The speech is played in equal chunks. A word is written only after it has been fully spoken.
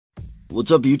What's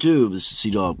up, YouTube? This is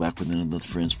Cdog back with another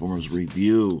Transformers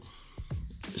review.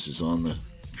 This is on the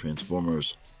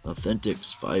Transformers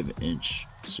Authentics 5-inch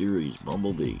Series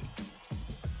Bumblebee.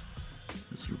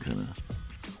 This one kind of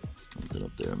hold it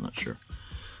up there, I'm not sure.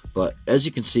 But as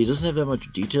you can see, it doesn't have that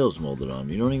much details molded on.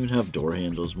 You don't even have door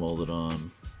handles molded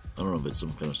on. I don't know if it's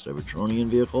some kind of Cybertronian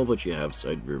vehicle, but you have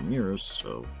side rear mirrors,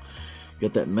 so you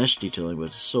got that mesh detailing, but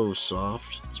it's so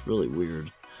soft. It's really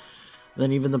weird. And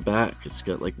then even the back, it's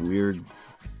got like weird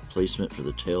placement for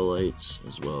the taillights,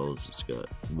 as well as it's got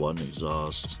one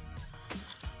exhaust.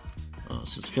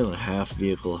 So it's kind of half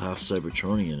vehicle, half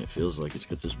Cybertronian. It feels like it's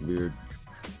got this weird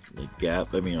like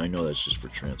gap. I mean, I know that's just for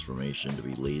transformation to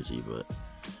be lazy, but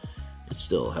it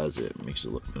still has it. It makes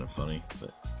it look kind of funny.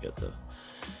 But you got the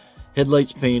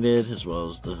headlights painted, as well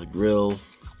as the grille,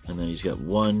 and then he's got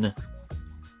one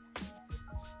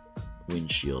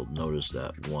windshield. Notice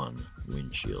that, one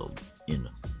windshield in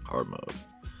hard mode.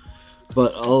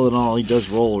 But all in all, he does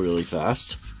roll really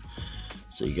fast,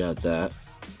 so you got that.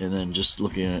 And then just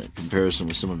looking at comparison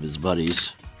with some of his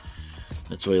buddies,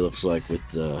 that's what he looks like with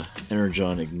the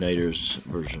Energon Igniters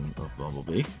version of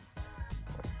Bumblebee.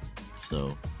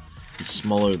 So he's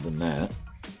smaller than that,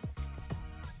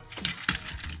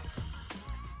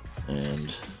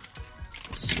 and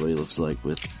this is what he looks like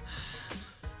with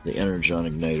the Energon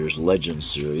Igniters Legend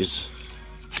series.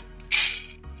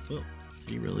 Oh, did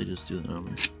he really just do that on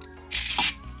me?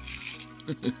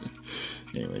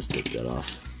 Anyways, take that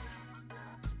off.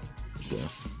 So,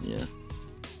 yeah.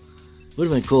 Would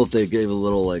have been cool if they gave a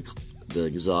little, like, the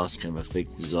exhaust, kind of a fake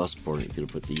exhaust port. You could have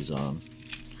put these on.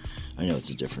 I know it's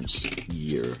a different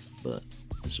year, but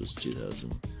this was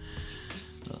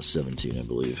 2017, I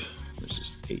believe. This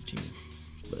is 18.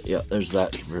 But yeah, there's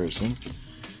that comparison.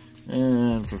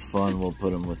 And for fun, we'll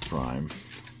put him with Prime.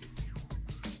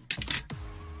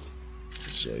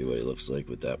 Let's show you what he looks like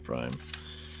with that Prime.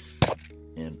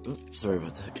 And, oops, sorry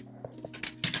about that.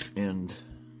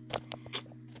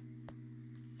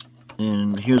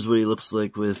 And here's what he looks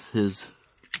like with his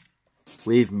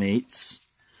wave mates,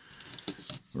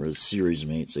 or his series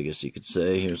mates, I guess you could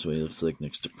say. Here's what he looks like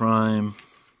next to Prime,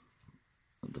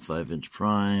 the 5-inch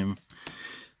Prime,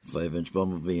 5-inch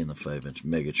Bumblebee, and the 5-inch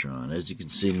Megatron. As you can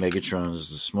see, Megatron is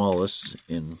the smallest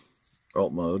in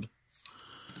alt mode.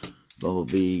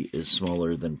 Bumblebee is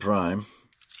smaller than Prime,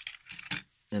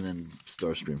 and then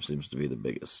Starscream seems to be the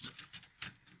biggest,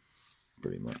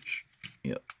 pretty much.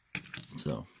 Yep.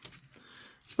 So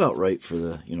it's about right for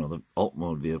the, you know, the alt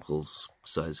mode vehicles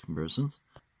size comparisons.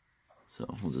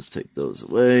 So we'll just take those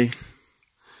away,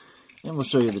 and we'll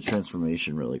show you the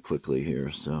transformation really quickly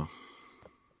here. So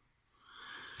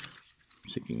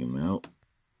taking him out,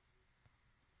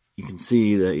 you can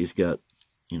see that he's got,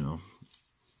 you know,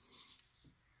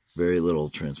 very little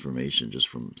transformation just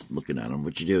from looking at him.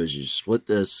 What you do is you split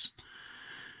this,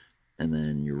 and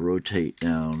then you rotate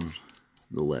down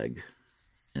the leg,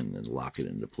 and then lock it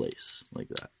into place like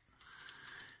that.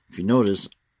 If you notice,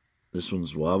 this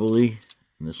one's wobbly,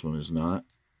 and this one is not.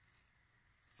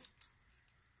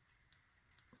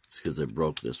 It's because I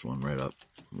broke this one right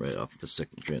off the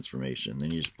second transformation.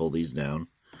 Then you just pull these down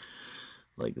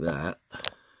like that,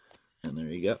 and there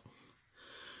you go.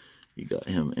 You got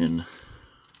him in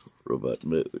robot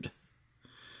mode.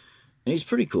 And he's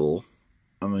pretty cool.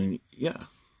 I mean, yeah.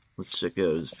 Let's check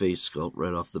out his face sculpt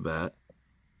right off the bat.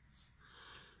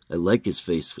 I like his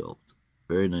face sculpt.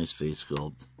 Very nice face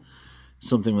sculpt.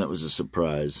 Something that was a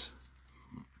surprise.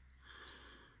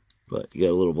 But you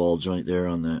got a little ball joint there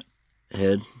on that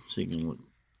head, so you can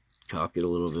cock it a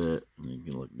little bit, and you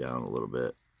can look down a little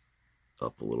bit,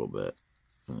 up a little bit,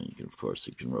 and then you can, of course,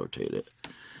 you can rotate it.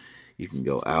 You can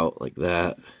go out like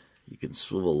that. You can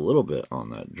swivel a little bit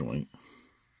on that joint,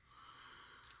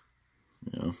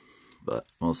 you know, but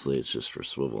mostly it's just for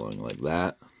swiveling like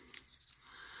that.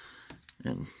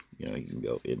 And, you know, you can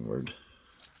go inward.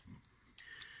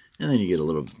 And then you get a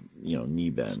little, you know, knee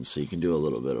bend, so you can do a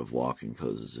little bit of walking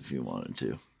poses if you wanted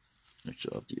to.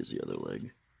 Actually, I'll have to use the other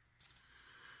leg.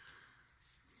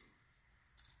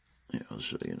 Yeah, I'll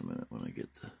show you in a minute when I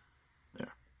get to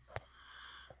there.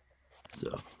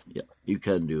 So, yeah, you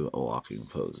can do walking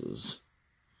poses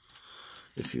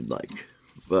if you'd like.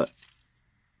 But,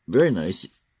 very nice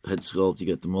head sculpt. You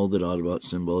got the molded Autobot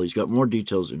symbol. He's got more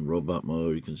details in robot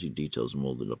mode. You can see details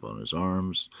molded up on his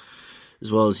arms,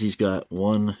 as well as he's got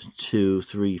 1, 2,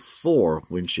 3, 4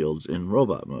 windshields in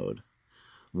robot mode.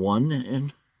 1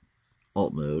 in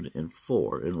alt mode and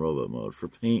 4 in robot mode. For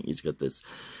paint, he's got this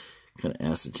kind of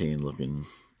acetane looking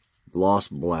gloss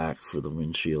black for the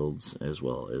windshields, as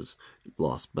well as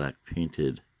gloss black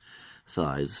painted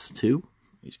thighs too.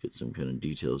 He's got some kind of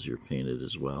details here painted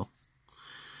as well.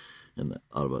 And the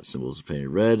Autobot symbol is painted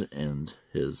red, and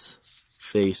his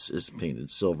face is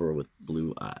painted silver with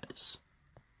blue eyes.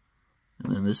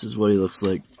 And then this is what he looks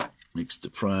like next to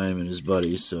Prime and his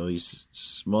buddies. So he's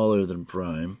smaller than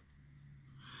Prime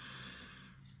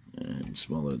and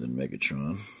smaller than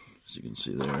Megatron, as you can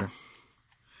see there.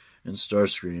 And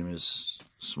Starscream is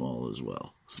small as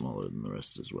well, smaller than the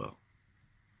rest as well.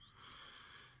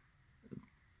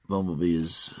 Bumblebee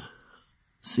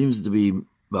seems to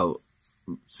go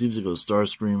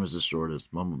Starscream is the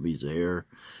shortest, Bumblebee's a hair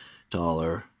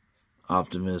taller,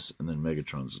 Optimus, and then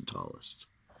Megatron's the tallest.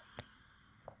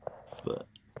 But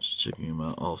just checking them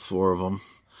out, all four of them.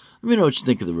 Let me know what you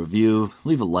think of the review.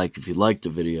 Leave a like if you liked the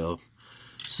video.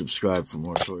 Subscribe for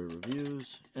more toy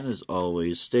reviews. And as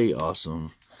always, stay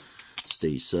awesome,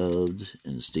 stay subbed,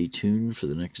 and stay tuned for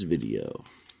the next video.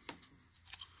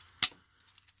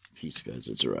 Peace, guys.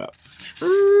 It's a wrap.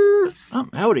 I'm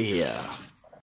out of here.